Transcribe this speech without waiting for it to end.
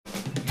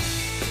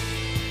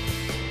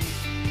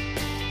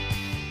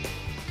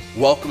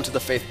Welcome to the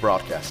Faith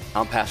Broadcast.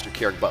 I'm Pastor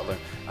Kerrick Butler.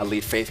 I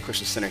lead Faith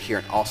Christian Center here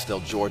in Austell,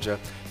 Georgia.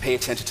 Pay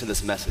attention to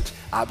this message.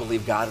 I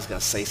believe God is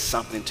going to say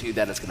something to you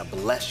that is going to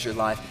bless your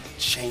life,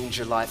 change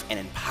your life, and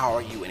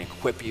empower you and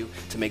equip you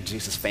to make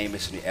Jesus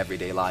famous in your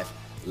everyday life.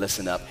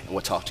 Listen up, and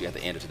we'll talk to you at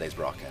the end of today's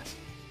broadcast.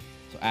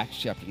 So Acts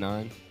chapter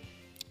 9,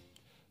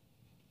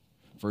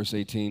 verse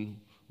 18,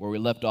 where we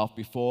left off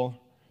before,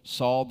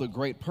 Saul the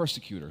great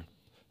persecutor,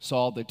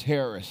 Saul the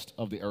terrorist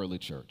of the early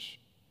church,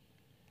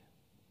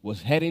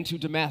 was heading to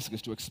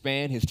Damascus to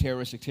expand his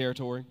terroristic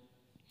territory.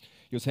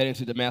 He was heading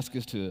to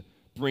Damascus to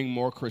bring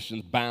more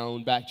Christians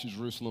bound back to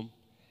Jerusalem.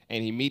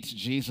 And he meets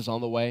Jesus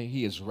on the way.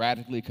 He is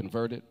radically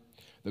converted.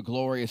 The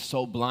glory is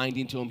so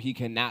blinding to him, he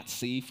cannot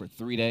see for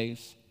 3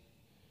 days.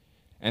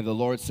 And the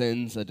Lord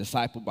sends a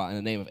disciple by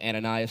the name of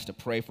Ananias to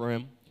pray for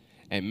him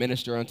and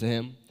minister unto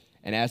him.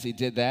 And as he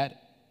did that,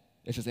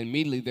 it says,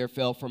 immediately there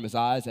fell from his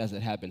eyes as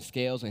it had been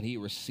scales, and he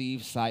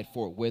received sight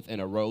forthwith and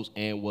arose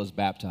and was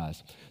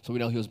baptized. So we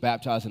know he was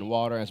baptized in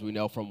water, as we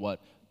know from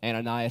what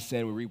Ananias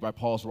said. We read by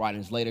Paul's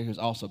writings later. He was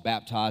also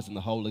baptized in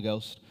the Holy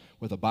Ghost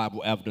with a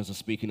Bible evidence of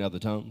speaking other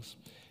tongues.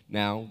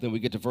 Now, then we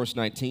get to verse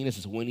 19. It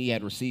says, when he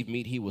had received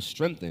meat, he was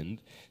strengthened.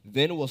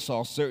 Then was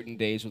Saul certain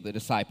days with the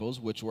disciples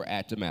which were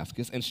at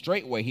Damascus. And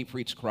straightway he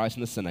preached Christ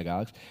in the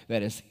synagogues,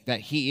 that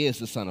he is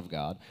the Son of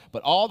God.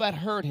 But all that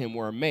heard him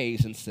were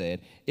amazed and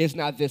said, is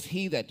not this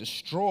he that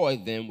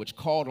destroyed them which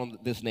called on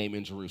this name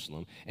in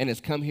Jerusalem, and has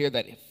come here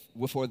that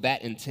for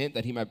that intent,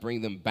 that he might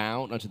bring them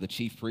bound unto the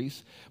chief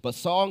priests? But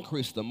Saul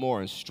increased the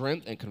more in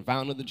strength and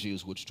confounded the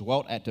Jews which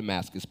dwelt at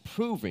Damascus,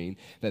 proving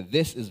that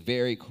this is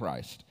very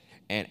Christ.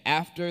 And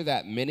after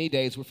that many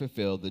days were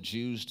fulfilled, the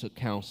Jews took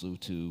counsel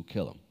to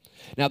kill him.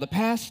 Now, the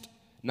past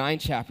 9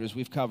 chapters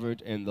we've covered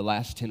in the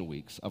last 10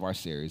 weeks of our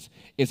series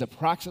is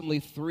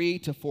approximately 3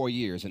 to 4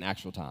 years in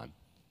actual time.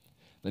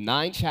 The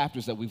 9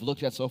 chapters that we've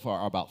looked at so far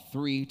are about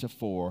 3 to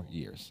 4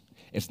 years.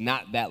 It's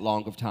not that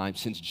long of time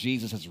since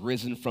Jesus has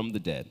risen from the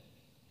dead.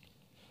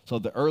 So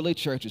the early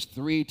church is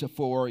 3 to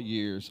 4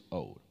 years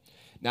old.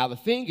 Now, the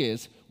thing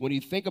is, when you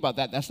think about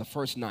that, that's the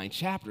first 9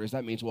 chapters.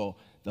 That means, well,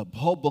 the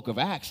whole book of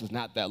Acts is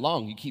not that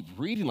long. You keep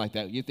reading like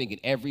that, you're thinking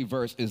every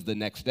verse is the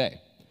next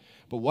day.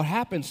 But what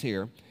happens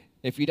here,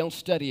 if you don't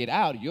study it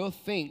out, you'll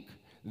think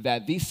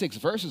that these 6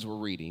 verses we're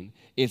reading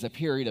is a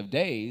period of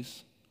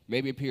days,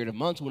 maybe a period of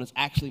months, when it's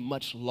actually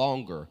much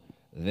longer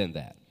than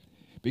that.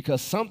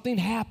 Because something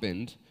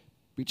happened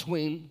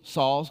between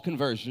Saul's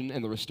conversion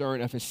and the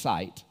restoring of his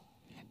sight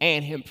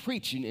and him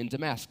preaching in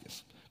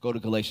Damascus. Go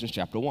to Galatians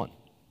chapter 1.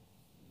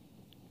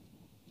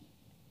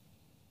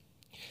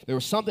 There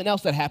was something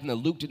else that happened that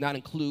Luke did not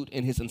include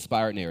in his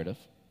inspired narrative.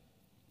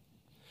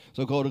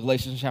 So go to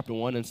Galatians chapter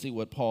 1 and see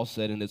what Paul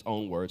said in his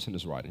own words in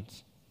his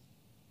writings.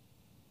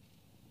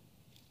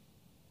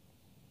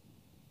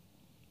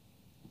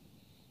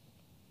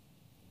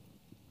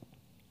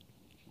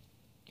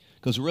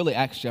 Because really,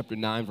 Acts chapter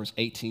 9, verse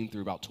 18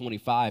 through about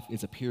 25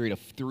 is a period of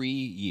 3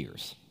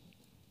 years.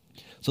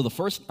 So the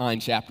first 9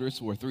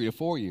 chapters were 3 to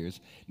 4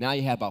 years. Now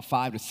you have about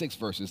 5 to 6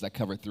 verses that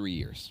cover 3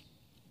 years.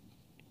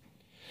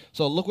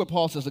 So look what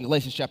Paul says in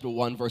Galatians chapter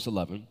 1, verse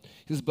 11.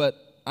 He says, but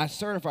I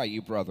certify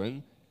you,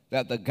 brethren,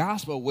 that the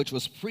gospel which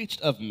was preached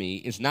of me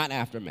is not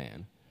after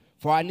man.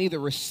 For I neither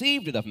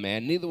received it of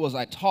man, neither was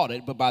I taught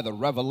it, but by the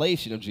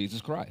revelation of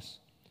Jesus Christ.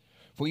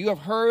 For you have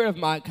heard of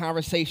my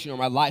conversation or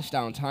my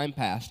lifestyle in time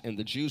past in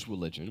the Jews'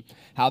 religion,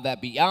 how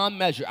that beyond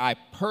measure I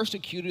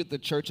persecuted the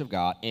church of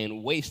God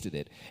and wasted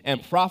it,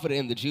 and profited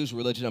in the Jews'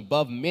 religion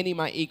above many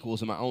my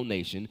equals in my own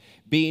nation,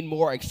 being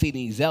more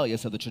exceeding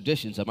zealous of the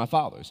traditions of my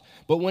fathers.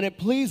 But when it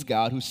pleased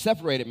God, who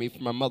separated me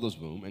from my mother's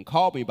womb and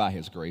called me by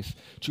his grace,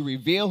 to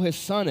reveal his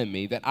Son in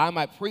me, that I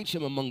might preach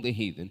him among the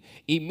heathen,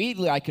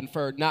 immediately I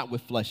conferred not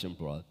with flesh and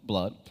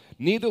blood,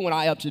 neither went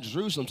I up to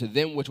Jerusalem to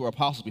them which were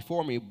apostles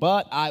before me,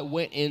 but I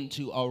went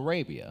into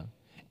Arabia,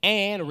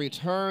 and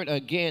returned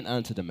again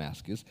unto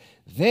Damascus.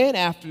 Then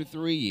after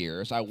 3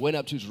 years I went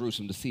up to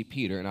Jerusalem to see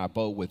Peter, and I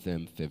abode with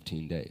him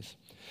 15 days.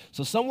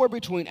 So somewhere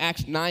between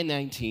Acts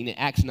 9:19 and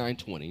Acts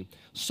 9:20,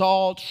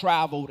 Saul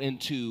traveled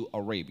into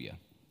Arabia.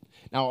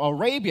 Now,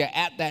 Arabia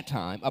at that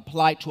time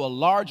applied to a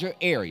larger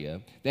area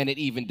than it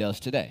even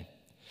does today.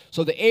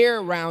 So the area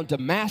around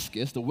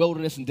Damascus, the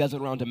wilderness and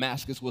desert around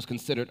Damascus, was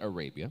considered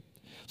Arabia.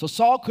 So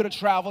Saul could have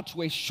traveled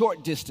to a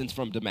short distance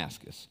from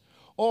Damascus,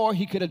 or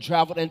he could have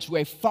traveled into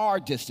a far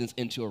distance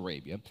into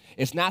Arabia.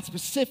 It's not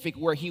specific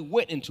where he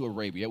went into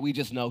Arabia. We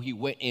just know he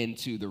went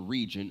into the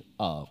region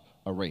of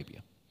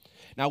Arabia.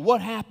 Now,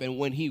 what happened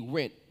when he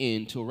went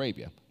into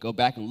Arabia? Go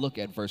back and look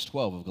at verse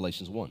 12 of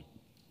Galatians 1.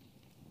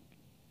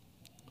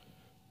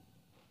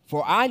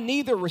 For I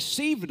neither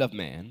received it of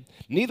man,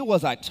 neither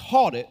was I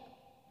taught it,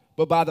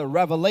 but by the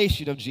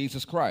revelation of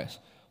Jesus Christ.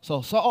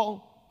 So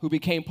Saul, who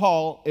became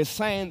Paul, is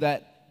saying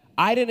that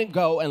I didn't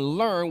go and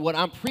learn what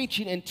I'm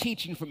preaching and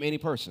teaching from any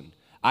person.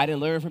 I didn't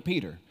learn from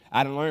Peter.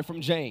 I didn't learn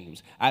from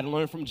James. I didn't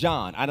learn from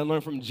John. I didn't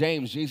learn from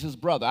James, Jesus'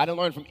 brother. I didn't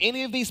learn from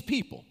any of these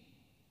people.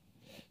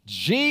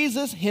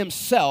 Jesus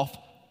himself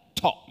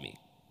taught me.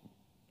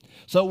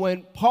 So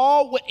when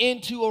Paul went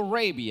into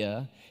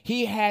Arabia,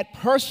 He had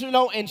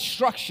personal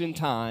instruction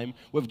time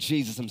with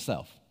Jesus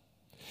himself.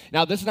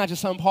 Now, this is not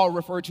just something Paul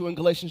referred to in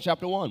Galatians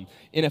chapter 1.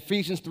 In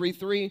Ephesians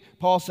 3:3,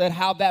 Paul said,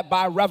 how that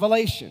by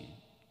revelation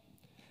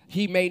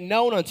he made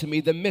known unto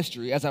me the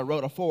mystery, as I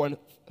wrote afore in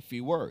a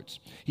few words.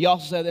 He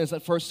also said in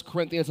 1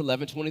 Corinthians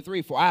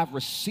 11:23, for I have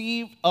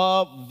received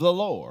of the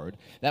Lord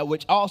that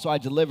which also I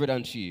delivered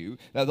unto you,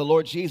 that the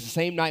Lord Jesus, the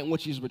same night in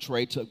which he was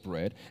betrayed, took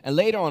bread. And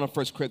later on in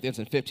 1 Corinthians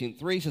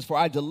 15:3, he says, for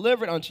I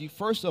delivered unto you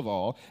first of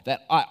all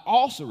that I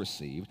also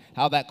received,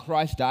 how that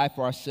Christ died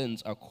for our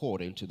sins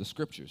according to the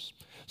Scriptures.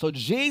 So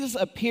Jesus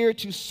appeared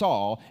to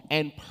Saul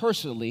and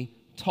personally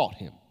taught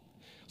him.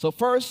 So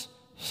first,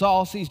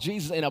 Saul sees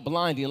Jesus in a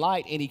blinding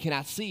light and he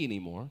cannot see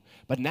anymore.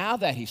 But now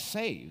that he's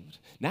saved,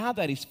 now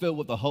that he's filled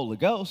with the Holy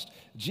Ghost,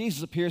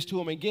 Jesus appears to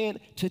him again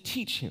to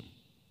teach him,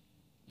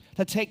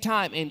 to take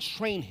time and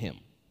train him.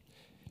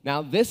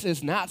 Now, this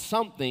is not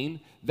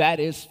something that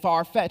is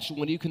far-fetched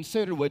when you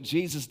consider what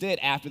Jesus did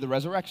after the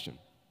resurrection.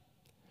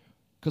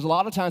 Because a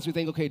lot of times we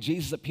think, okay,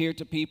 Jesus appeared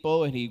to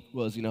people and he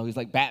was, he's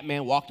like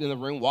Batman, walked in the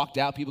room, walked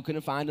out, people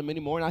couldn't find him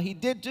anymore. Now, he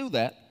did do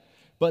that,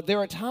 but there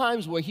are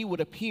times where he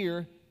would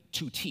appear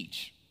to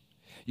teach.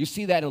 You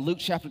see that in Luke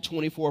chapter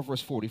 24,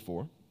 verse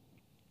 44.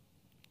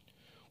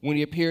 When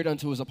he appeared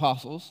unto his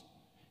apostles,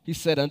 he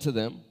said unto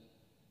them,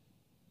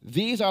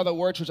 these are the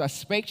words which I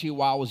spake to you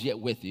while I was yet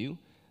with you,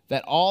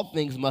 that all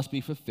things must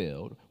be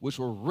fulfilled, which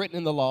were written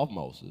in the law of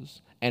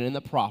Moses, and in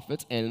the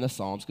prophets, and in the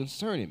Psalms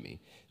concerning me.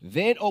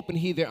 Then opened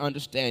he their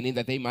understanding,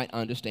 that they might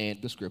understand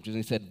the Scriptures.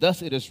 And he said,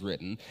 thus it is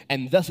written,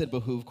 and thus it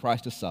behooved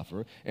Christ to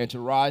suffer, and to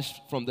rise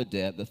from the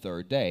dead the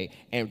third day,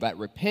 and that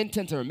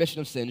repentance and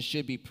remission of sins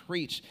should be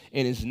preached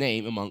in his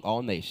name among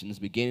all nations,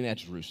 beginning at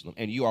Jerusalem.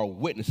 And you are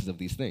witnesses of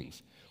these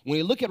things. When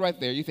you look at right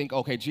there, you think,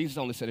 okay, Jesus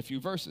only said a few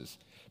verses.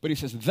 But he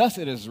says, thus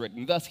it is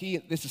written,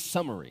 this is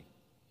summary.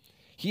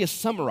 He is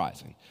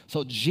summarizing.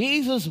 So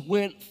Jesus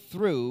went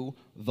through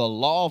the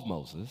law of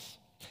Moses,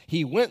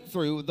 he went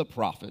through the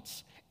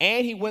prophets,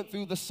 and he went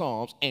through the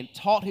Psalms and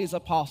taught his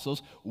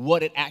apostles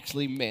what it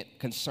actually meant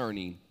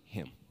concerning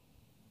him.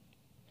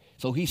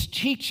 So he's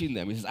teaching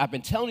them. He says, I've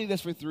been telling you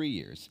this for 3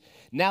 years.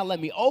 Now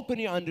let me open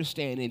your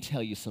understanding and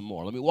tell you some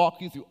more. Let me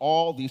walk you through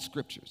all these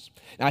scriptures.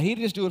 Now he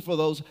didn't just do it for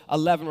those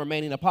 11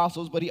 remaining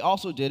apostles, but he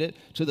also did it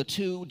to the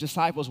 2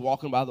 disciples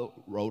walking by the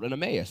road in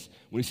Emmaus.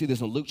 We see this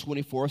in Luke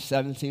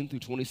 24:17 through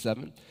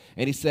 27.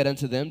 And he said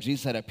unto them,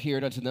 Jesus had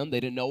appeared unto them.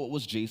 They didn't know it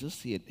was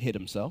Jesus. He had hid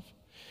himself.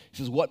 He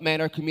says, what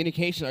manner of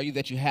communication are you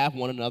that you have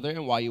one another,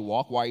 and while you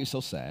walk, why are you so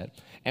sad?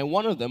 And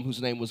one of them,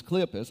 whose name was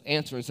Cleopas,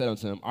 answered and said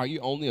unto him, are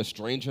you only a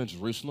stranger in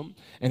Jerusalem,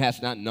 and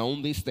hast not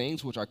known these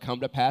things which are come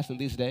to pass in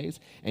these days?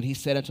 And he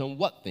said unto him,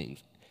 what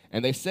things?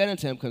 And they said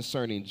unto him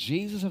concerning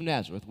Jesus of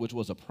Nazareth, which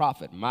was a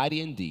prophet,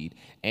 mighty in deed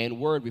and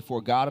word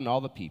before God and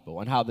all the people,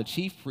 and how the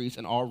chief priests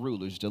and all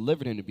rulers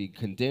delivered him to be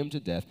condemned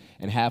to death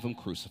and have him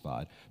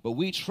crucified. But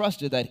we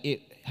trusted that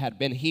it had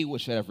been he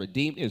which should have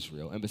redeemed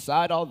Israel. And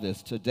beside all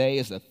this, today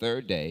is the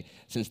third day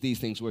since these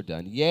things were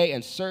done. Yea,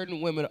 and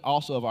certain women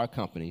also of our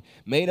company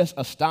made us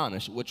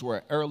astonished, which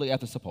were early at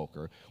the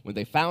sepulchre. When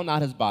they found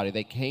not his body,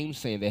 they came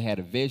saying they had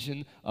a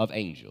vision of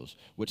angels,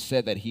 which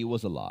said that he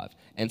was alive.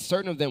 And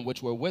certain of them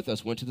which were with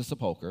us went to the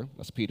sepulchre,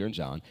 that's Peter and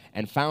John,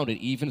 and found it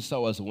even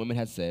so as the women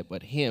had said,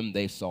 but him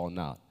they saw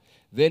not.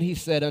 Then he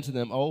said unto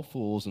them, O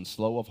fools, and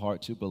slow of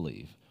heart to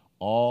believe,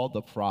 all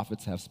the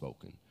prophets have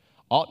spoken.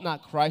 Ought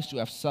not Christ to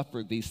have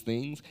suffered these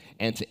things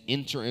and to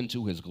enter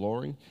into his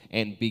glory?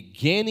 And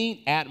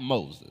beginning at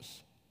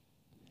Moses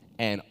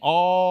and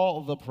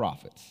all the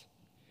prophets,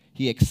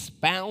 he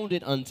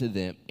expounded unto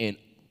them in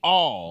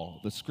all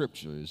the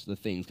scriptures the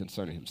things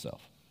concerning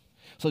himself.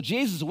 So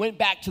Jesus went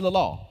back to the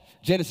law,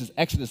 Genesis,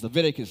 Exodus,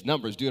 Leviticus,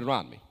 Numbers,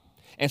 Deuteronomy,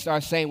 and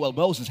started saying what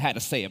Moses had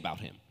to say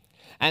about him.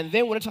 And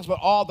then when it talks about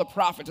all the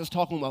prophets, it's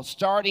talking about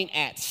starting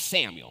at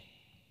Samuel.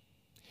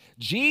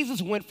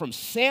 Jesus went from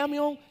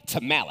Samuel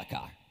to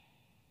Malachi,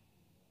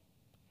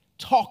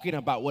 talking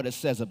about what it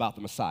says about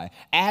the Messiah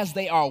as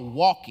they are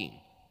walking.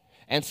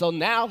 And so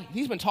now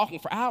he's been talking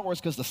for hours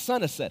because the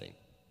sun is setting.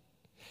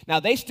 Now,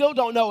 they still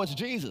don't know it's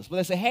Jesus, but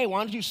they say, hey, why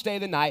don't you stay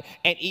the night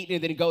and eat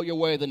and then go your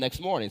way the next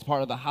morning? It's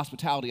part of the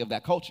hospitality of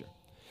that culture.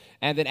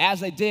 And then as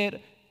they did,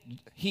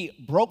 he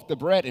broke the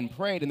bread and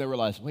prayed, and they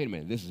realized, wait a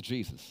minute, this is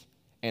Jesus.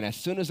 And as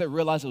soon as they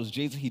realized it was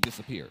Jesus, he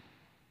disappeared.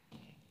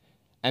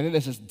 And then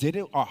it says,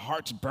 didn't our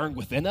hearts burn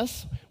within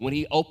us when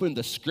he opened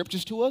the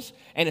scriptures to us?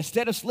 And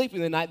instead of sleeping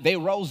the night, they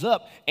rose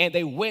up and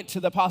they went to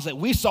the apostles.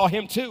 We saw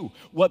him too.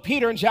 What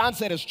Peter and John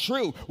said is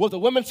true. What the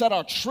women said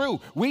are true.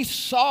 We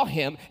saw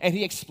him, and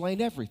he explained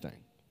everything.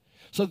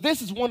 So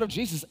this is one of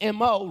Jesus'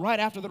 M.O. right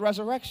after the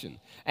resurrection.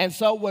 And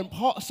so when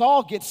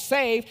Saul gets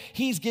saved,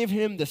 he's giving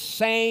him the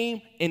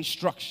same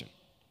instruction.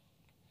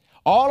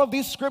 All of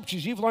these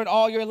scriptures you've learned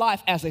all your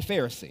life as a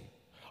Pharisee.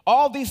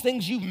 All these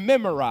things you've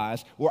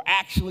memorized were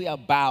actually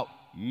about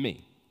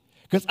me.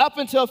 Because up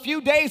until a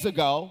few days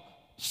ago,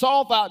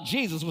 Saul thought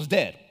Jesus was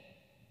dead.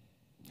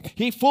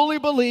 He fully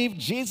believed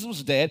Jesus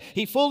was dead.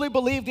 He fully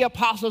believed the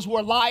apostles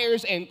were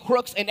liars and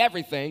crooks and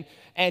everything.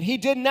 And he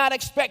did not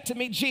expect to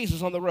meet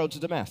Jesus on the road to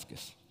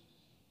Damascus.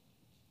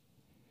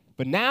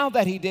 But now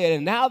that he did,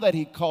 and now that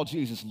he called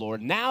Jesus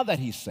Lord, now that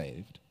he's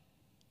saved,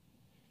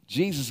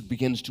 Jesus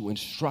begins to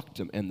instruct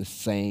him in the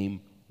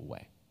same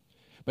way.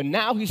 But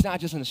now he's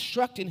not just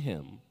instructing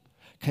him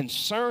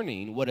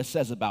concerning what it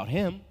says about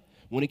him.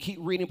 When you keep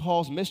reading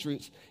Paul's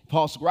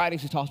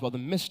writings, he talks about the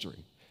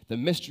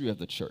mystery of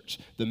the church,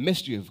 the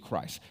mystery of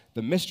Christ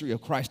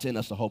in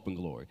us, the hope and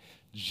glory.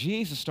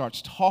 Jesus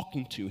starts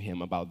talking to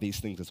him about these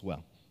things as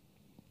well.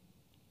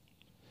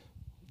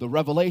 The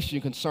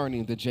revelation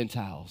concerning the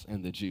Gentiles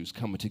and the Jews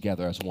coming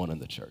together as one in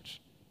the church.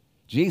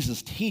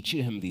 Jesus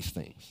teaching him these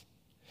things.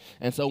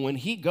 And so when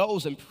he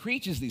goes and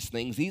preaches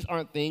these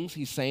aren't things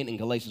he's saying in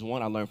Galatians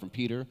 1, I learned from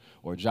Peter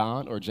or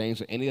John or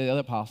James or any of the other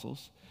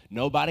apostles.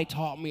 Nobody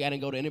taught me. I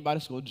didn't go to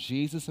anybody's school.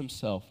 Jesus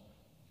himself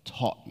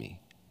taught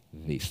me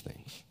these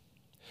things.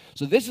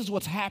 So this is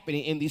what's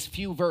happening in these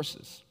few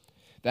verses.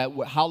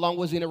 How long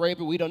was he in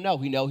Arabia? We don't know.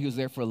 We know he was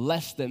there for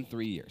less than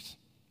 3 years.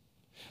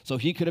 So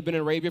he could have been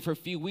in Arabia for a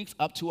few weeks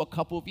up to a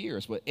couple of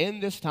years. But in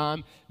this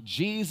time,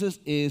 Jesus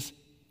is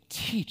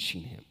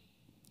teaching him.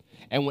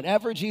 And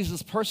whenever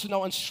Jesus'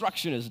 personal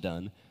instruction is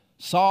done,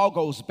 Saul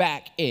goes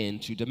back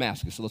into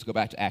Damascus. So let's go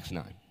back to Acts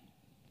 9.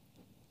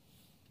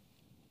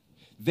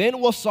 Then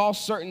was Saul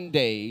certain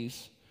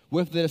days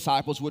with the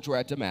disciples which were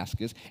at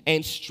Damascus,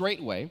 and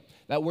straightway,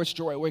 that word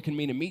straightway can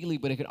mean immediately,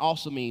 but it can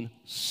also mean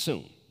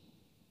soon.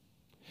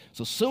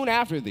 So soon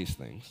after these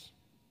things,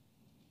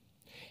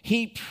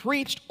 he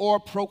preached or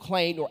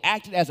proclaimed or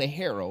acted as a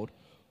herald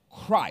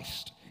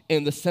Christ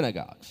in the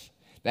synagogues,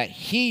 that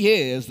he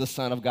is the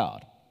Son of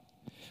God.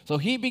 So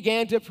he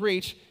began to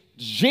preach,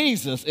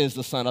 Jesus is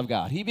the Son of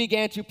God. He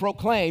began to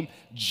proclaim,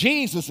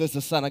 Jesus is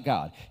the Son of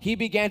God. He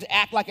began to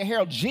act like a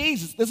herald.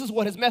 Jesus, this is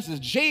what his message is,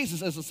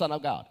 Jesus is the Son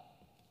of God.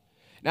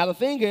 Now the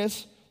thing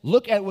is,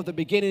 look at what the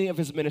beginning of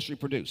his ministry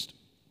produced.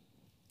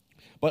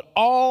 But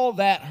all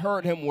that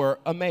heard him were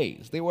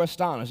amazed. They were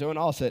astonished. They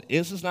all said,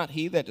 is this not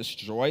he that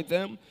destroyed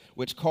them,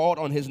 which called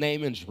on his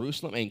name in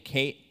Jerusalem and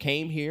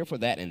came here for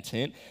that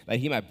intent, that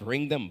he might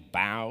bring them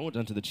bound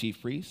unto the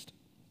chief priest?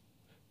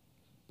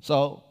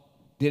 So,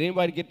 did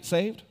anybody get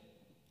saved?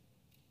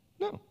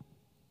 No.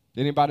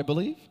 Did anybody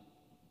believe?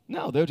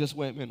 No. They just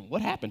went, man,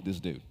 what happened to this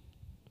dude?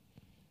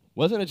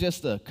 Wasn't it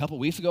just a couple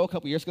weeks ago, a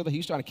couple years ago that he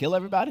was trying to kill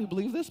everybody who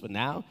believes this? But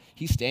now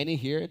he's standing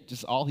here,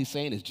 just all he's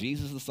saying is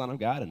Jesus is the Son of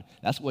God, and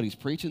that's what he's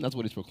preaching, that's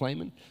what he's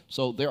proclaiming.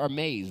 So they're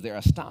amazed, they're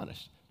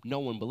astonished. No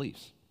one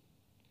believes.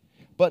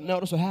 But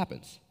notice what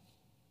happens.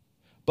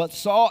 But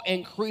Saul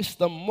increased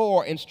the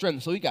more in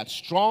strength. So he got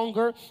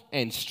stronger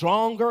and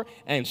stronger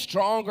and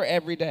stronger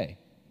every day.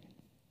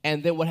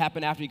 And then what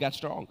happened after he got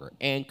stronger?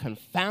 And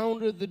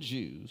confounded the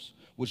Jews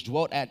which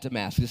dwelt at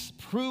Damascus,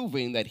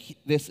 proving that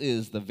this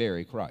is the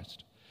very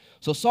Christ.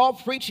 So Saul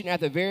preaching at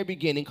the very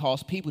beginning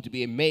caused people to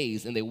be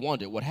amazed, and they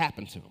wondered what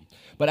happened to him.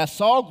 But as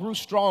Saul grew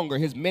stronger,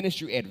 his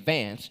ministry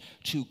advanced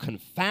to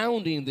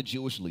confounding the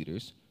Jewish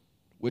leaders,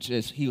 which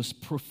is he was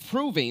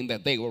proving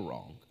that they were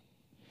wrong,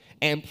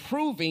 and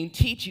proving,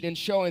 teaching, and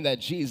showing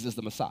that Jesus is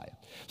the Messiah.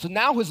 So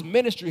now his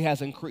ministry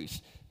has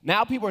increased.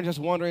 Now people are just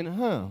wondering,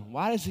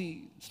 why is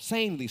he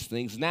saying these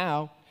things?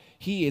 Now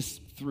he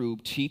is through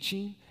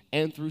teaching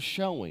and through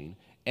showing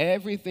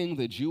everything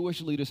the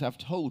Jewish leaders have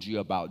told you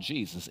about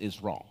Jesus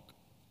is wrong.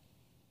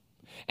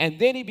 And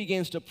then he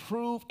begins to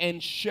prove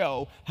and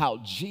show how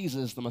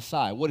Jesus is the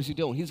Messiah. What is he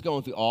doing? He's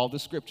going through all the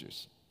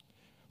scriptures,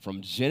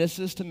 from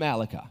Genesis to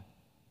Malachi.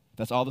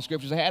 That's all the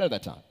scriptures they had at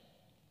that time.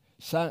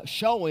 So,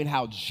 showing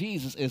how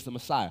Jesus is the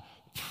Messiah,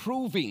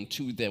 proving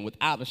to them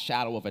without a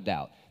shadow of a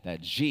doubt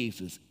that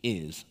Jesus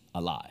is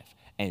alive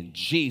and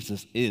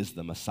Jesus is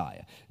the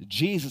Messiah.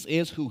 Jesus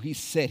is who he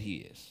said he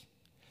is.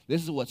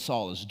 This is what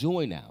Saul is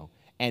doing now,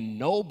 and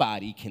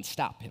nobody can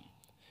stop him.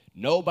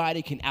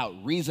 Nobody can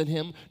out-reason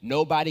him.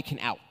 Nobody can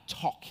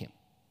out-talk him.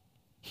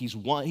 He's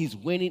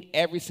winning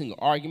every single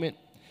argument.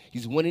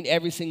 He's winning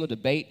every single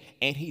debate,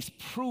 and he's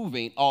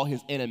proving all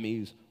his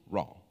enemies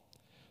wrong.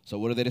 So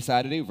what do they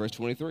decide to do? Verse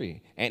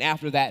 23. And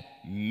after that,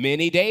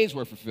 many days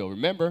were fulfilled.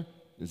 Remember,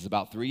 this is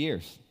about 3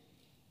 years.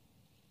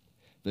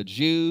 The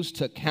Jews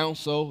took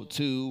counsel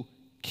to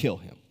kill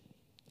him.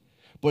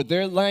 But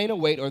their laying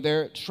await, or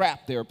their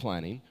trap they were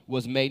planning,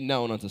 was made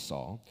known unto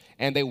Saul.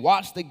 And they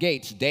watched the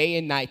gates day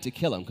and night to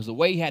kill him, because the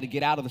way he had to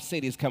get out of the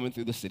city is coming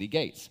through the city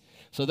gates.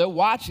 So they're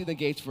watching the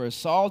gates for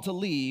Saul to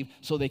leave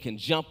so they can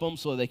jump him,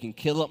 so they can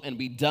kill him and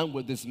be done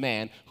with this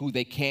man who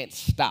they can't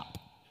stop.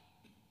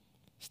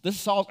 This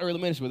is Saul's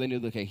early ministry where they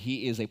knew, okay,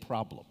 he is a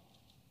problem.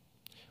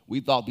 We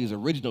thought these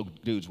original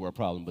dudes were a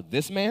problem, but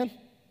this man,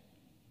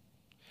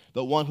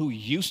 the one who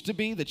used to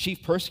be the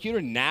chief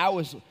persecutor, now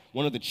is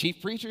one of the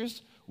chief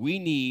preachers, we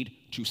need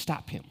to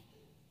stop him.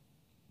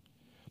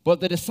 But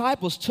the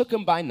disciples took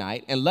him by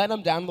night and let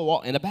him down the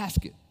wall in a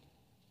basket.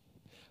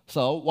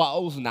 So while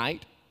it was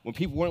night, when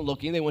people weren't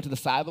looking, they went to the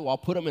side of the wall,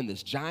 put him in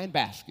this giant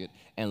basket,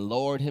 and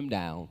lowered him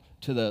down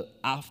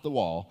off the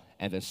wall,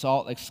 and then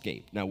Saul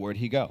escaped. Now, where'd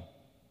he go?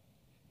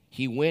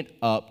 He went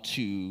up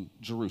to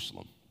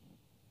Jerusalem.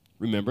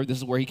 Remember, this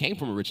is where he came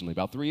from originally,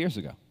 about 3 years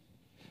ago.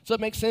 So it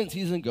makes sense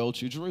he's going to go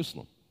to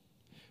Jerusalem.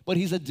 but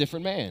he's a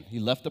different man.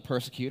 He left the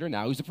persecutor,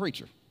 now he's a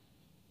preacher.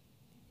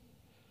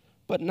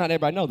 But not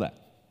everybody know that.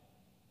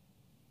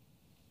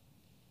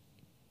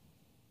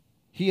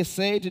 He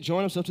essayed to join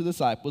himself to the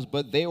disciples,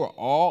 but they were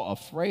all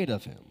afraid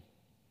of him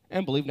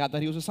and believed not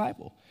that he was a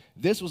disciple.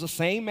 This was the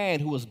same man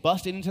who was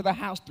busted into the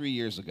house 3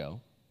 years ago.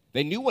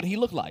 They knew what he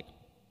looked like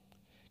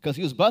because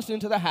he was busted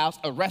into the house,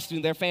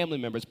 arresting their family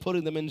members,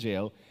 putting them in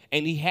jail,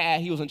 and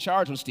he was in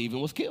charge when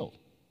Stephen was killed.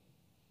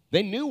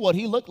 They knew what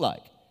he looked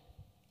like.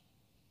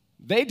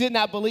 They did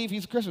not believe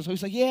he's a Christian. So he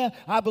said, yeah,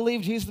 I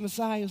believe Jesus the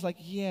Messiah. He was like,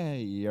 yeah,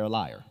 you're a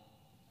liar.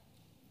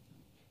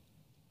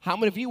 How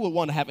many of you would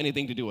want to have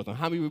anything to do with him?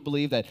 How many would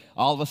believe that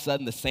all of a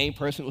sudden the same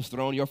person was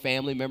throwing your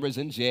family members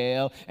in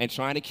jail and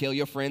trying to kill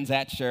your friends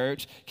at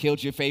church,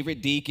 killed your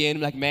favorite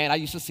deacon? Like, man, I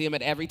used to see him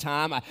at every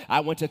time. I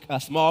went to a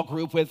small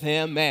group with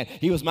him. Man,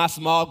 he was my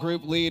small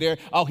group leader.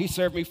 Oh, he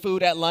served me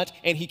food at lunch,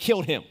 and he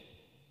killed him.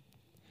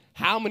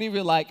 How many of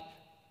you are like,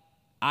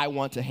 I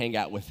want to hang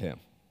out with him?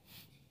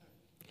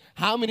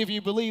 How many of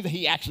you believe that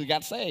he actually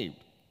got saved?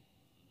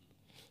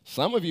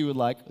 Some of you would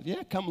like,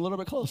 yeah, come a little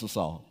bit closer,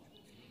 Saul.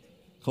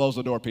 Close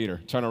the door,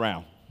 Peter. Turn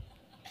around.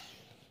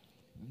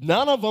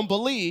 None of them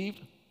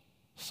believed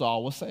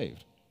Saul was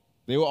saved.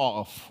 They were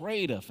all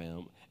afraid of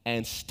him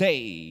and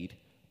stayed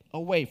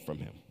away from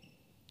him.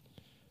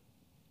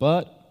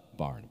 But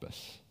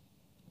Barnabas,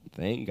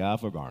 thank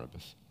God for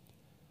Barnabas.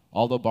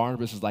 Although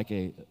Barnabas is like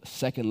a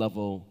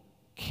second-level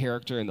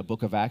character in the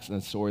book of Acts and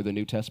the story of the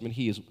New Testament,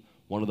 he is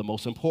one of the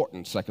most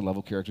important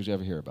second-level characters you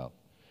ever hear about.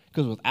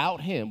 Because without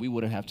him, we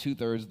wouldn't have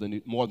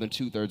more than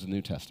two-thirds of the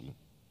New Testament.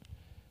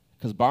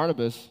 Because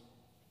Barnabas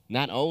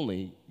not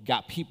only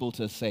got people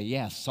to say,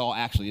 yes, Saul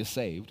actually is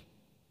saved,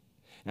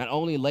 not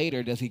only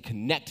later does he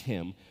connect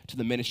him to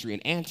the ministry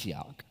in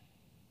Antioch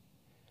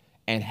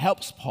and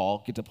helps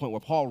Paul get to the point where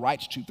Paul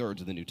writes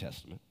two-thirds of the New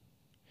Testament,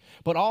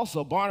 but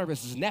also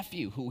Barnabas'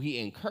 nephew, who he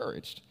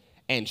encouraged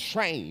and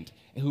trained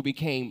and who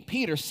became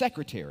Peter's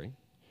secretary,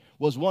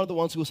 was one of the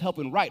ones who was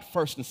helping write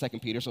 1st and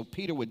 2nd Peter. So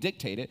Peter would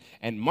dictate it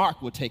and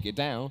Mark would take it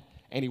down,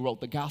 and he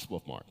wrote the Gospel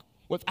of Mark.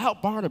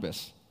 Without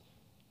Barnabas,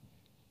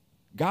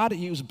 God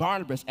had used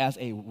Barnabas as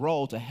a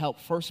role to help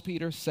 1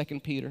 Peter, 2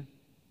 Peter,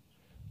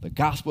 the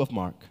Gospel of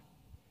Mark,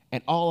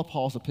 and all of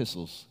Paul's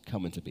epistles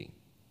come into being.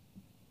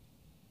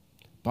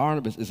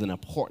 Barnabas is an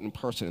important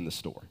person in the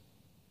story.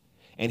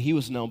 And he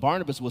was known,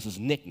 Barnabas was his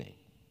nickname.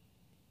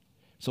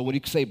 So when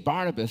you say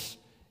Barnabas,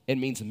 it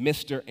means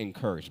Mr.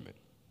 Encouragement.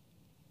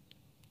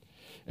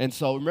 And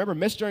so remember,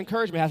 Mr.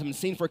 Encouragement hasn't been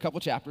seen for a couple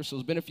chapters, so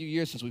it's been a few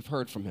years since we've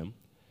heard from him.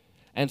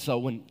 And so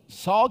when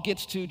Saul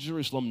gets to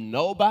Jerusalem,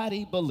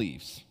 nobody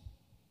believes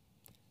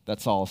that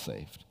Saul is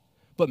saved.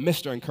 But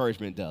Mr.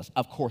 Encouragement does.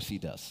 Of course he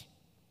does.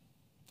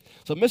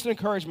 So Mr.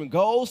 Encouragement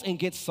goes and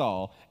gets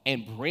Saul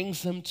and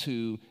brings him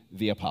to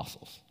the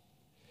apostles.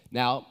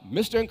 Now,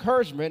 Mr.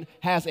 Encouragement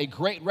has a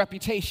great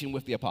reputation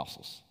with the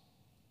apostles.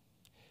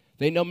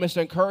 They know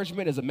Mr.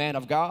 Encouragement is a man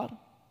of God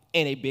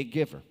and a big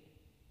giver.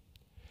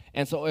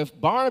 And so if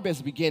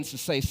Barnabas begins to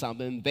say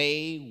something,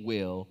 they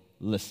will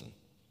listen.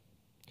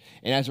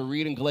 And as we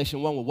read in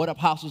Galatians 1, well, what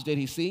apostles did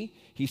he see?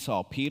 He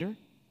saw Peter,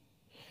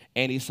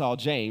 and he saw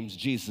James,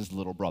 Jesus'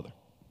 little brother.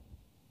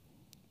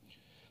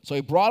 So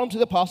he brought them to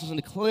the apostles and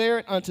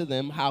declared unto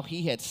them how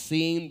he had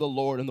seen the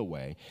Lord in the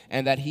way,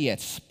 and that he had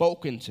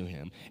spoken to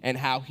him, and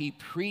how he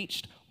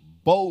preached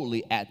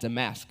boldly at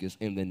Damascus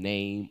in the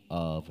name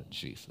of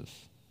Jesus.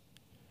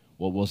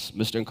 Well, was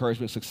Mr.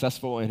 Encouragement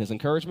successful in his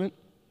encouragement?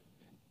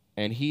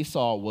 And he,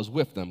 Saul, was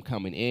with them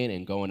coming in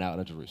and going out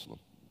of Jerusalem.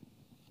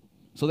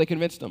 So they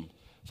convinced him.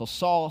 So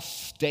Saul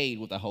stayed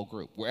with the whole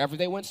group. Wherever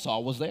they went,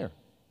 Saul was there.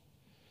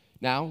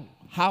 Now,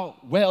 how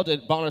well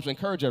did Barnabas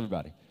encourage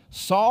everybody?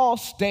 Saul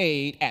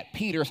stayed at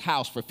Peter's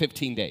house for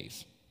 15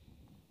 days.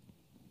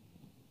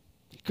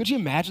 Could you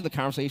imagine the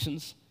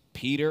conversations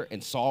Peter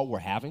and Saul were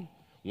having?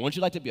 Wouldn't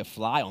you like to be a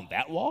fly on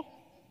that wall?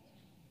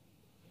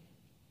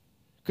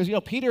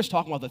 Because, Peter's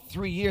talking about the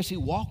 3 years he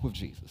walked with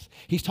Jesus.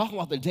 He's talking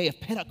about the day of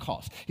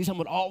Pentecost. He's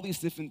talking about all these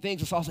different things.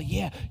 And Saul's like,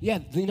 yeah,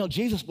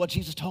 Jesus, what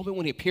Jesus told me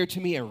when he appeared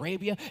to me in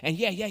Arabia, and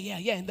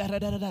and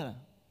da-da-da-da-da.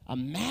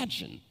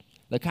 Imagine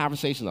the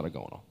conversations that are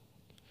going on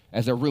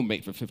as their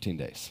roommate for 15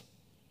 days.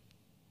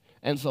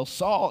 And so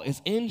Saul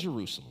is in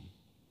Jerusalem,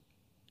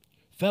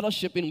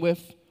 fellowshipping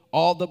with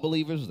all the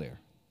believers there.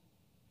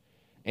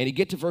 And you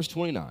get to verse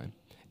 29.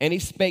 And he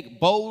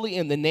spake boldly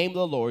in the name of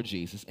the Lord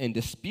Jesus and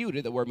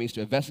disputed, the word means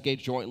to investigate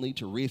jointly,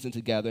 to reason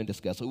together and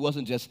discuss. So he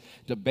wasn't just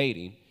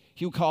debating.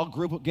 He would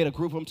get a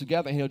group of them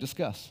together and he'll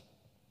discuss.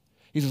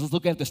 He says, let's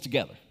look at this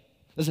together.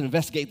 Let's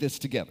investigate this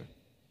together.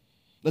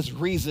 Let's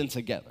reason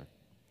together.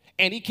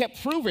 And he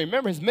kept proving.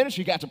 Remember, his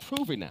ministry got to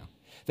proving now.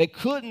 They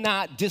could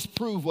not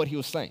disprove what he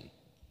was saying.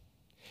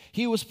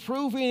 He was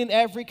proving in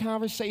every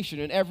conversation,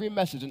 in every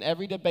message, in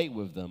every debate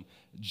with them,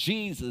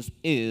 Jesus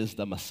is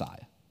the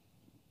Messiah.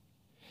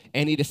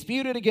 And he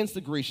disputed against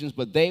the Grecians,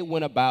 but they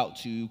went about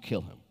to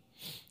kill him.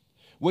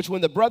 Which when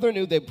the brethren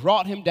knew, they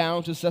brought him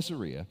down to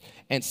Caesarea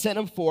and sent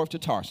him forth to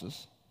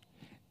Tarsus.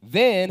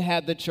 Then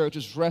had the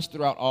churches rest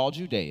throughout all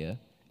Judea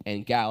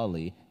and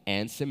Galilee,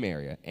 and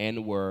Samaria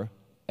and were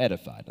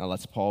edified. Now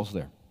let's pause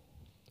there.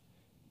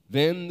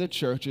 Then the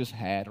churches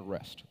had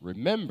rest.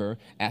 Remember,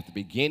 at the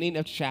beginning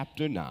of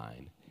chapter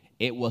 9,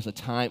 it was a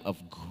time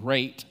of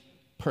great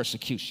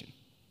persecution.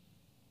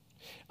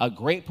 A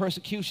great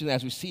persecution,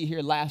 as we see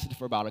here, lasted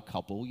for about a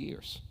couple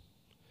years.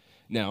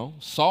 Now,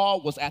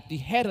 Saul was at the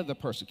head of the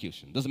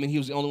persecution. Doesn't mean he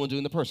was the only one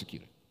doing the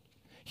persecuting.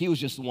 He was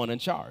just the one in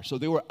charge. So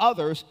there were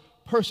others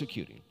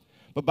persecuting.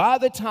 But by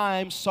the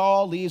time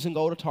Saul leaves and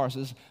goes to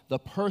Tarsus, the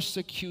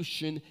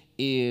persecution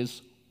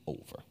is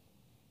over.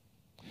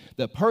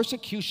 The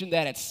persecution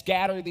that had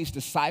scattered these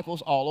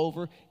disciples all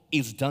over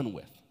is done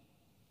with.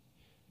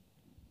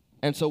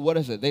 And so what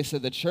is it? They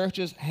said the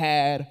churches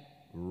had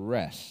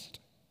rest.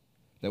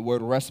 The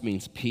word rest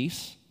means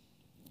peace,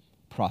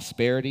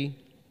 prosperity,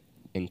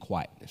 and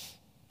quietness.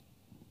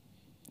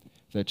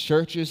 The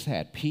churches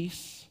had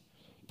peace,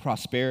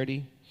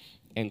 prosperity,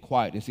 and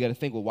quietness. You got to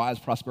think, well, why is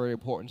prosperity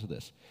important to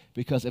this?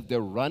 Because if they're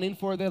running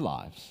for their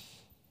lives,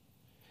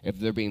 if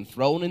they're being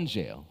thrown in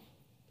jail,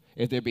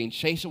 if they're being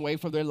chased away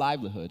from their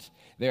livelihoods,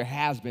 there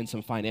has been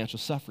some financial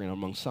suffering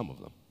among some of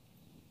them,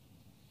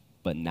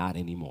 but not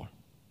anymore.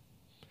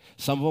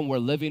 Some of them were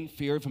living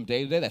feared from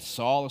day to day that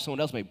Saul or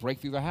someone else may break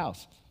through their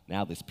house.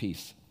 Now there's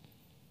peace.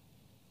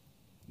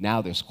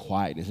 Now there's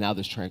quietness. Now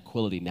there's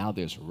tranquility. Now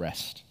there's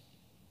rest.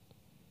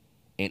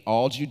 In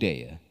all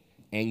Judea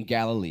and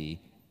Galilee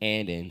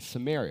and in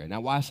Samaria.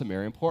 Now, why is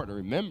Samaria important?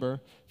 Remember,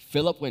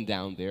 Philip went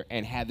down there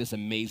and had this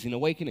amazing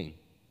awakening.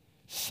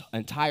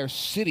 Entire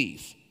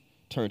cities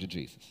turned to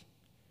Jesus.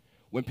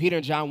 When Peter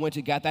and John went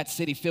and got that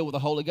city filled with the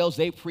Holy Ghost,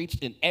 they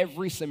preached in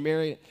every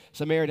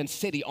Samaritan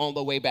city on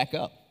the way back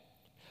up.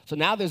 So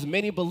now there's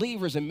many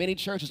believers in many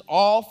churches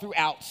all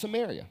throughout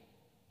Samaria.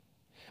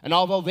 And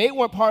although they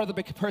weren't part of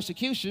the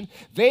persecution,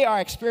 they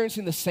are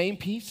experiencing the same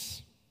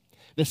peace,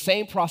 the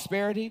same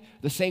prosperity,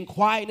 the same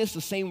quietness,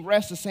 the same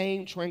rest, the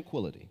same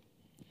tranquility.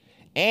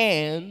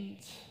 And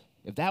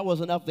if that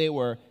wasn't enough, they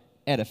were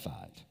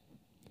edified.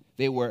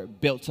 They were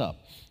built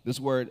up. This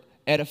word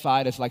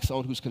edified is like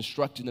someone who's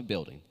constructing a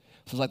building.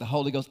 So it's like the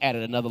Holy Ghost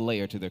added another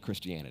layer to their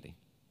Christianity.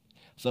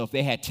 So if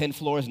they had 10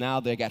 floors, now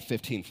they got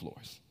 15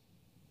 floors.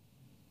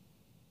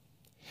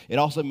 It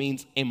also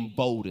means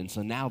emboldened,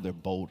 so now they're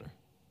bolder.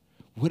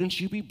 Wouldn't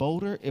you be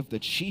bolder if the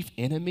chief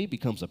enemy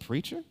becomes a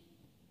preacher?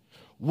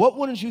 What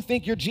wouldn't you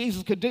think your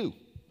Jesus could do?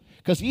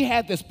 Because he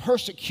had this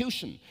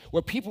persecution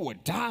where people were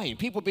dying,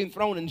 people being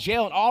thrown in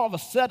jail, and all of a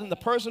sudden the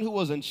person who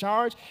was in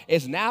charge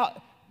is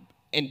now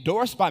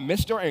endorsed by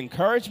Mr.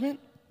 Encouragement,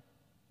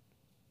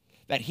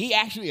 that he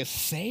actually is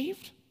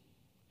saved,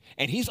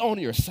 and he's on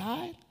your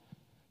side.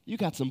 You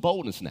got some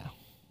boldness now.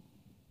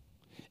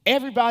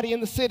 Everybody in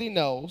the city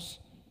knows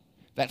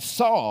that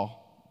Saul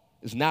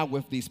is now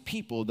with these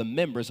people, the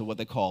members of what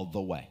they call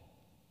the way.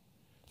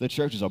 The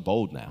churches are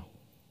bold now.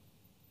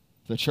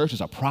 The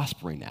churches are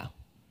prospering now.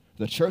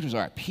 The churches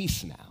are at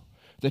peace now.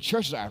 The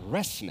churches are at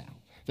rest now.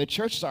 The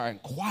churches are in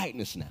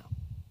quietness now.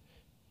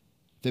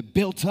 They're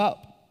built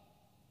up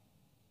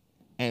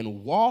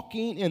and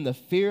walking in the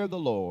fear of the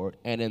Lord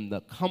and in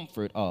the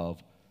comfort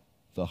of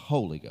the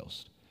Holy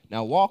Ghost.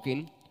 Now,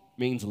 walking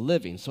means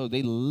living. So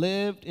they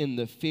lived in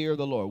the fear of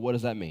the Lord. What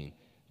does that mean?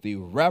 The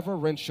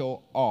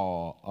reverential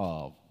awe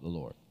of the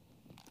Lord.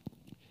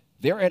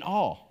 They're in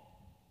awe.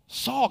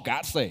 Saul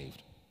got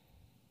saved.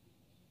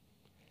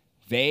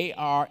 They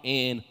are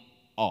in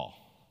awe.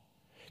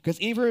 Because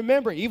even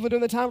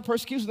during the time of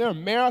persecution, there are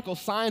miracles,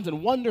 signs,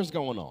 and wonders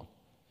going on.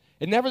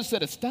 It never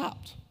said it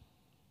stopped.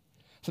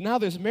 So now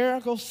there's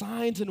miracles,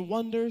 signs, and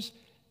wonders.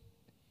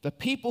 The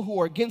people who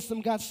are against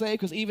them got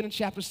saved, because even in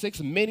chapter 6,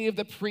 many of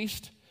the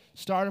priests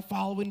started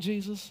following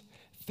Jesus.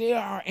 They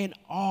are in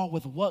awe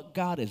with what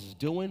God is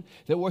doing.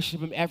 They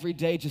worship him every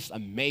day, just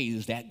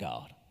amazed at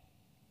God.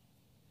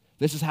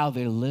 This is how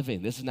they're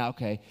living. This is now,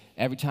 okay,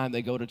 every time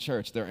they go to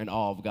church, they're in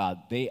awe of God.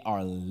 They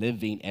are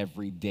living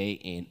every day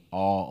in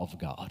awe of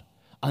God,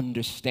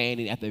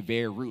 understanding at the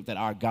very root that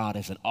our God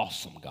is an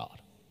awesome God.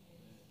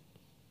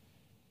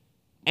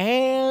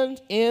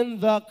 And in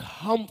the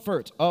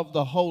comfort of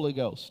the Holy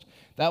Ghost.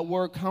 That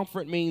word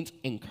comfort means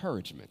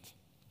encouragement.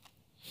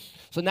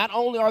 So not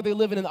only are they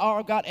living in the awe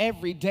of God,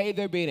 every day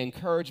they're being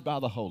encouraged by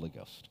the Holy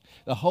Ghost.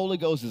 The Holy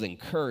Ghost is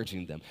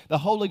encouraging them. The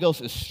Holy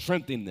Ghost is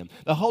strengthening them.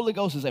 The Holy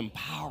Ghost is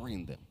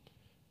empowering them.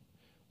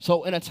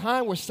 So in a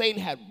time where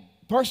Satan had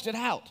bursted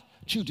out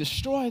to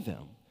destroy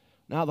them,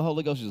 now the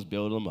Holy Ghost is just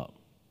building them up.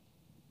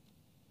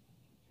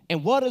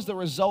 And what is the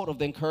result of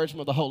the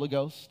encouragement of the Holy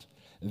Ghost?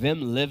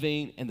 Them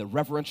living in the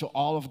reverential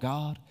awe of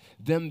God,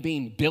 them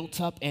being built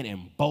up and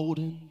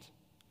emboldened,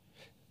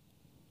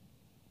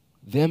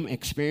 them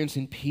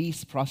experiencing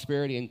peace,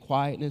 prosperity, and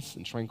quietness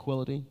and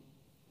tranquility.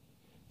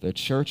 The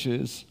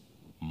churches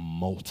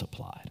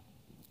multiplied.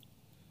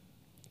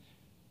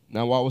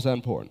 Now, why was that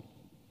important?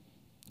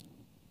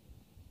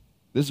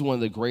 This is one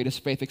of the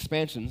greatest faith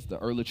expansions the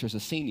early church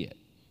has seen yet.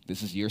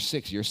 This is year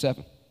 6, year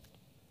 7.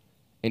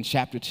 In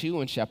chapter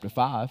 2 and chapter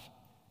 5,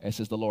 it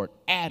says the Lord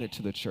added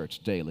to the church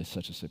daily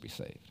such as should be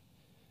saved.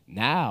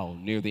 Now,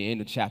 near the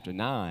end of chapter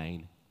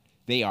 9,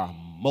 they are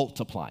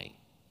multiplying.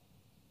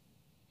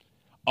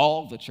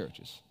 All the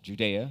churches,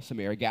 Judea,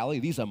 Samaria, Galilee,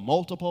 these are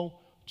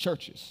multiple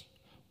churches,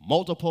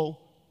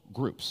 multiple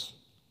groups.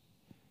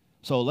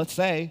 So let's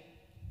say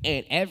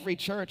in every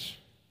church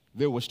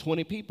there was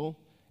 20 people.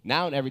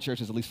 Now in every church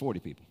there's at least 40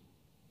 people.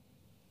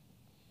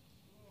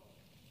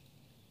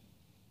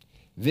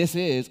 This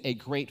is a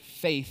great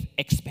faith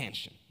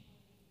expansion.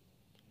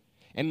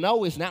 And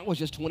no, it's not with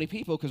just 20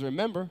 people, because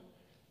remember,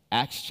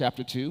 Acts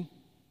chapter 2,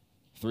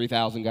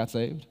 3,000 got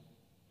saved.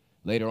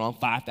 Later on,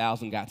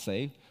 5,000 got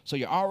saved. So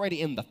you're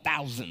already in the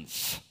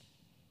thousands.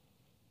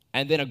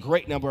 And then a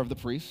great number of the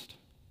priests,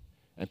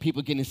 and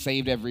people getting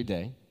saved every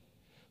day.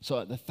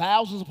 So the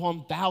thousands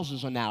upon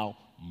thousands are now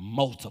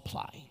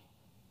multiplying.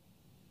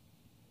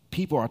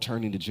 People are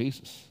turning to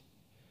Jesus.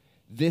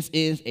 This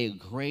is a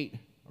great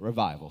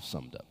revival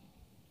summed up.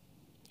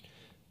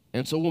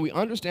 And so when we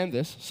understand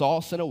this,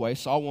 Saul sent away.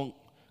 Saul won't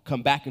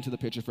come back into the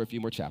picture for a few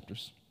more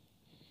chapters.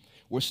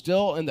 We're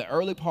still in the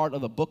early part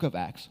of the book of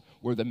Acts,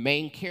 where the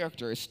main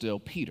character is still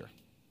Peter.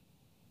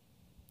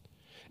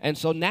 And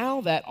so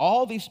now that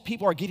all these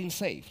people are getting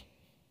saved,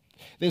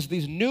 there's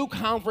these new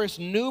converts,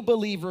 new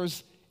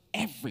believers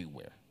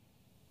everywhere.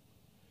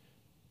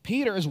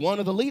 Peter is one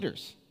of the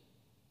leaders.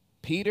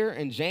 Peter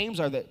and James,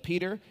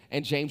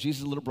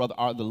 Jesus' little brother,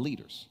 are the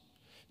leaders.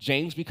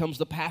 James becomes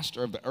the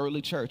pastor of the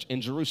early church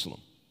in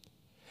Jerusalem.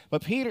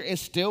 But Peter is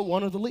still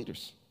one of the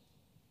leaders.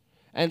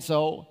 And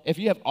so if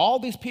you have all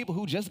these people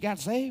who just got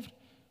saved,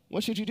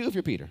 what should you do if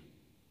you're Peter?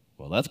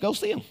 Well, let's go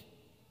see them.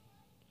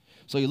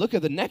 So you look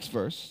at the next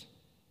verse.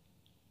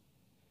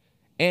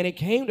 And it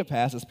came to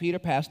pass as Peter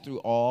passed through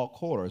all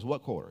quarters.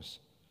 What quarters?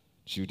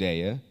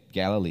 Judea,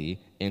 Galilee,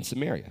 and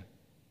Samaria.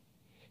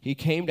 He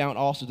came down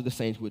also to the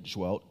saints which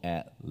dwelt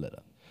at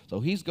Lydda.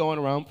 So he's going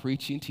around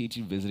preaching,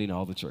 teaching, visiting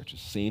all the churches,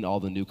 seeing all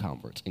the new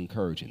converts,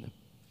 encouraging them.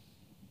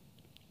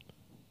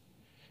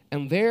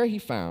 And there he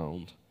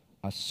found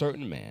a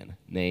certain man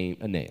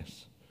named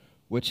Aeneas,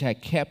 which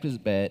had kept his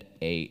bed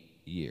 8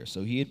 years.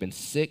 So he had been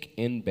sick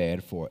in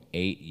bed for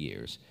 8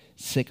 years,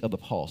 sick of the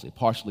palsy,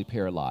 partially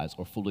paralyzed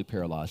or fully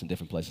paralyzed in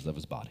different places of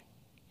his body.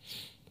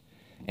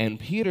 And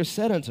Peter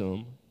said unto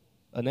him,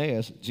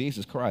 Aeneas,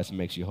 Jesus Christ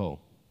makes you whole.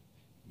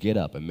 Get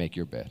up and make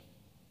your bed.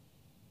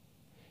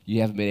 You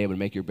haven't been able to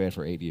make your bed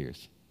for 8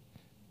 years.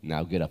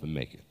 Now get up and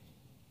make it.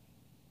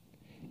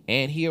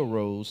 And he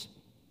arose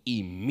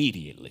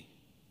immediately.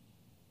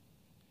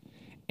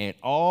 And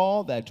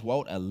all that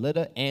dwelt at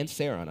Lydda and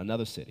Saron,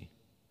 another city,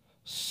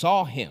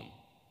 saw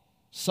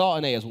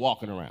Aeneas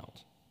walking around,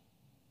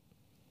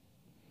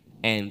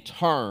 and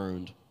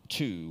turned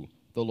to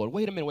the Lord.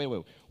 Wait a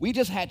minute. We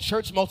just had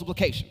church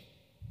multiplication.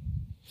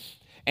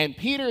 And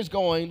Peter is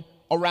going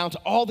around to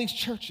all these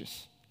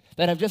churches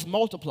that have just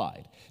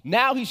multiplied.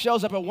 Now he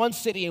shows up at one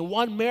city and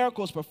one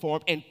miracle is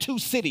performed and 2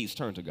 cities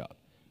turn to God.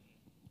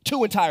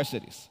 2 entire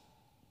cities.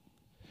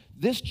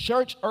 This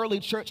church, early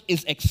church,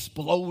 is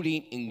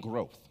exploding in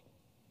growth.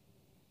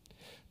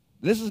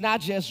 This is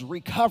not just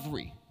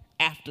recovery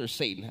after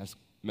Satan has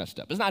messed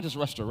up. It's not just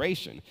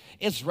restoration.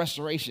 It's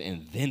restoration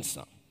and then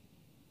some.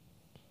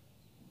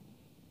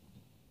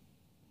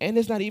 And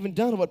it's not even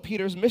done with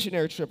Peter's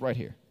missionary trip right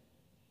here.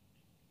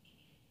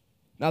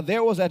 Now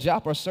there was at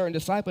Joppa a certain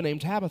disciple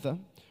named Tabitha,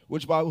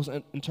 which by his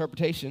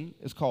interpretation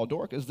is called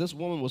Dorcas. This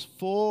woman was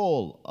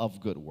full of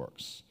good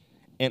works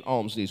and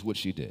alms deeds, which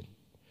she did.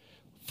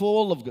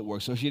 Full of good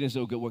works. So she didn't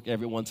do good work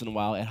every once in a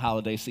while at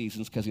holiday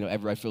seasons because,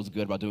 everybody feels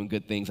good about doing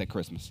good things at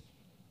Christmas.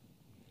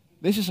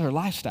 This is her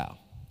lifestyle.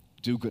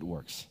 Do good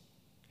works.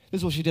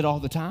 This is what she did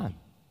all the time.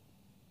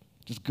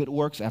 Just good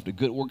works after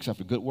good works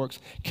after good works.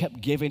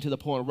 Kept giving to the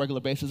poor on a regular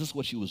basis. This is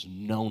what she was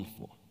known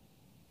for.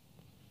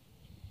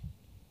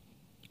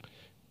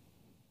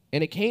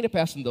 And it came to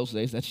pass in those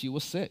days that she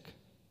was sick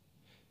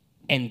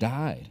and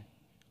died,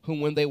 whom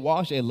when they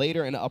washed, they laid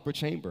her in the upper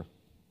chamber.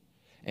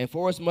 And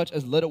forasmuch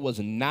as Lydda was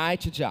nigh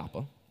to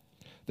Joppa,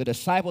 the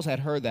disciples had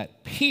heard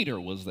that Peter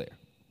was there.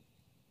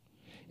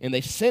 And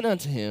they sent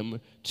unto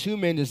him 2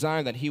 men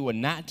desiring that he would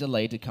not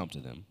delay to come to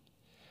them.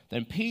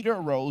 Then Peter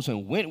arose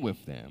and went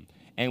with them.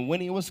 And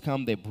when he was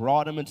come, they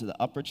brought him into the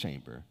upper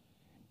chamber.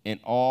 And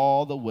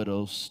all the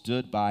widows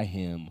stood by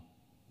him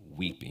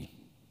weeping,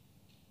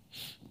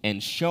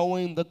 and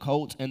showing the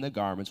coats and the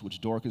garments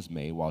which Dorcas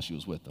made while she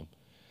was with them.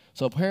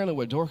 So apparently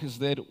what Dorcas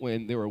did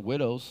when they were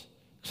widows,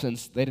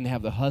 since they didn't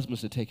have the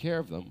husbands to take care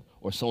of them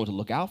or someone to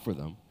look out for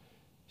them,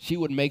 she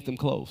would make them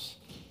clothes.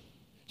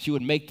 She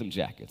would make them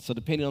jackets. So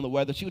depending on the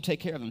weather, she would take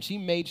care of them. She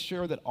made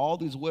sure that all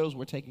these widows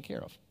were taken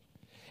care of.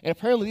 And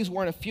apparently these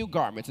weren't a few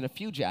garments and a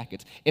few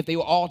jackets if they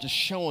were all just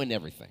showing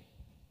everything.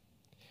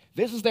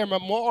 This is their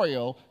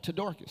memorial to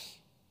Dorcas.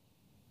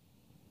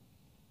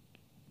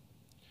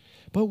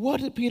 But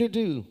what did Peter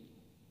do?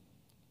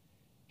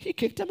 He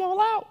kicked them all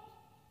out.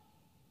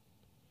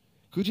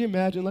 Could you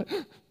imagine,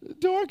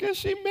 Dorcas,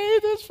 she made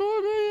this for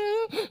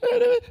me,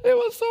 and it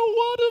was so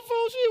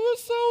wonderful. She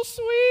was so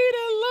sweet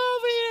and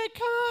loving and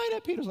kind.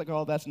 And Peter's like,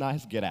 oh, that's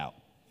nice. Get out.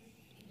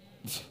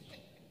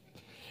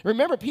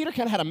 Remember, Peter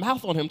kind of had a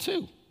mouth on him,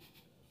 too.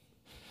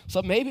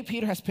 So maybe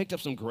Peter has picked up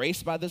some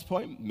grace by this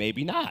point.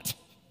 Maybe not.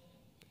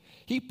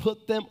 He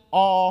put them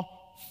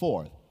all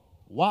forth.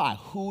 Why?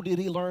 Who did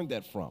he learn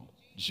that from?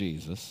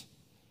 Jesus.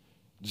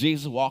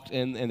 Jesus walked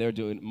in, and they're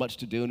doing much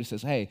to do, and he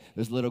says, hey,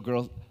 this little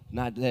girl's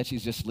not dead,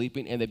 she's just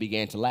sleeping, and they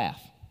began to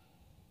laugh.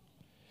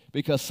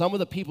 Because some of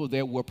the people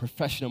there were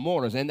professional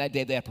mourners, and that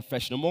day they had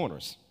professional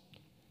mourners.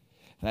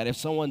 That if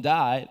someone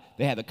died,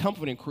 they had the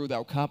comforting crew that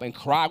would come and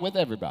cry with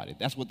everybody.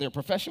 That's what their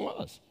profession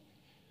was.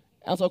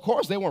 And so, of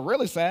course, they weren't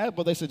really sad,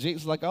 but they said,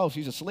 Jesus is like, oh,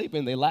 she's just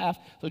sleeping. They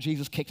laughed, so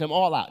Jesus kicked them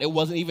all out. It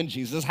wasn't even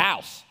Jesus'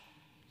 house.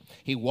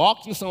 He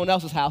walked in someone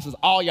else's house and says,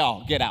 all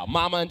y'all, get out.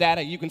 Mama and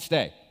Daddy, you can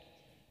stay.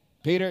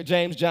 Peter,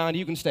 James, John,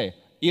 you can stay.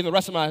 Even the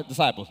rest of my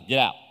disciples, get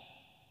out.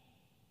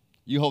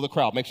 You hold the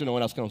crowd. Make sure no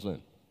one else comes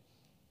in.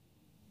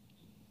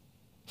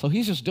 So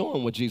he's just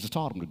doing what Jesus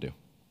taught him to do.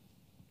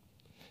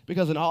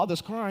 Because in all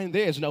this crying,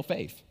 there is no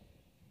faith.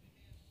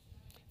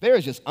 There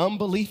is just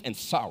unbelief and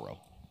sorrow.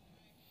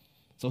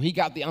 So he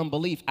got the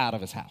unbelief out of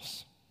his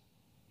house.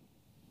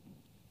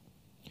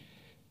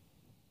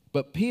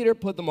 But Peter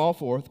put them all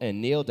forth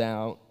and kneeled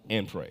down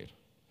and prayed.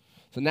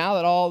 So now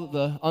that all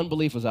the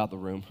unbelief was out the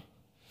room,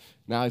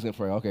 now he's going to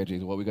pray, okay,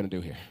 Jesus, what are we going to do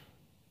here?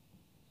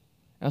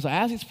 And so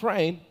as he's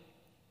praying,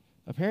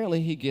 apparently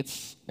he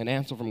gets an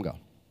answer from God.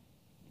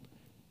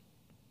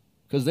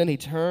 Because then he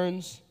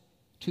turns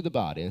to the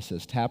body and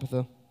says,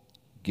 Tabitha,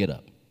 get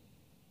up.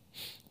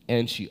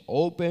 And she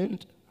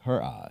opened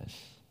her eyes.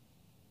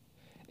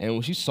 And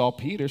when she saw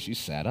Peter, she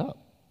sat up.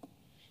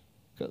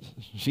 Because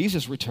she's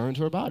just returned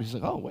to her body. She's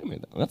like, oh, wait a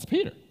minute, that's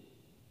Peter.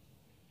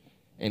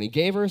 And he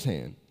gave her his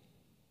hand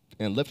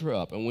and lifted her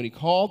up. And when he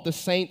called the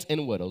saints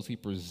and widows, he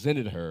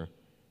presented her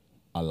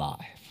alive.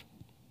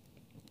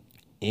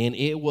 And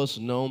it was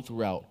known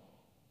throughout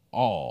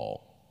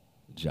all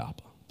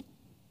Joppa.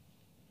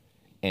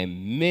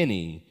 And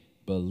many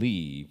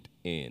believed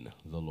in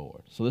the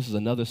Lord. So this is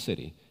another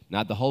city.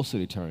 Not the whole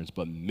city turns,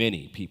 but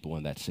many people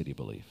in that city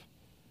believe.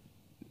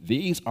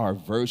 These are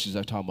verses that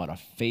are talking about a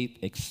faith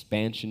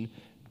expansion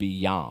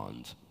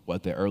beyond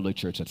what the early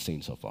church had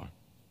seen so far.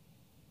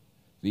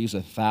 These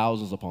are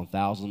thousands upon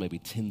thousands, maybe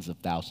tens of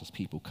thousands of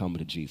people coming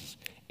to Jesus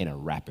in a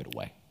rapid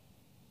way.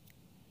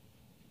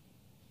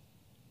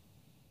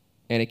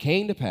 And it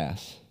came to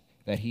pass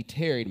that he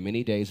tarried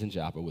many days in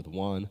Joppa with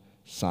one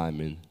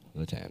Simon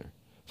the tanner.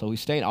 So he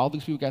stayed, all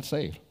these people got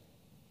saved.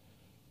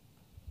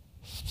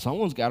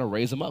 Someone's got to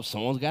raise them up.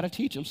 Someone's got to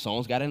teach them.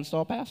 Someone's got to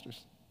install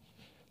pastors.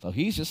 So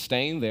he's just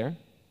staying there,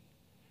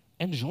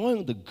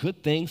 enjoying the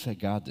good things that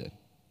God did.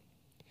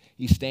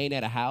 He's staying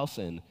at a house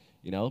and,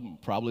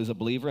 probably is a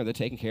believer, and they're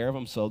taking care of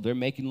him, so they're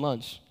making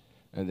lunch.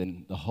 And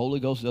then the Holy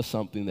Ghost does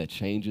something that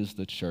changes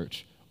the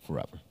church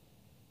forever.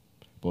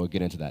 But we'll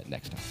get into that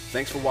next time.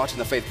 Thanks for watching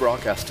the Faith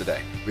Broadcast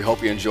today. We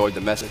hope you enjoyed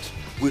the message.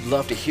 We'd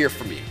love to hear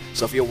from you.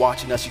 So if you're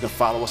watching us, you can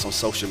follow us on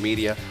social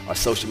media. Our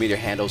social media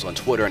handles on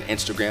Twitter and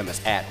Instagram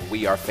is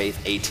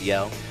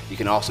 @WeAreFaithATL. You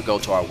can also go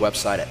to our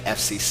website at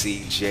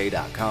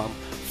fccga.com.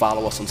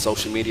 Follow us on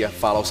social media.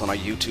 Follow us on our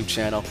YouTube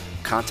channel.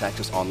 Contact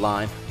us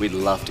online. We'd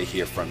love to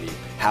hear from you.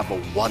 Have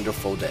a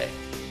wonderful day.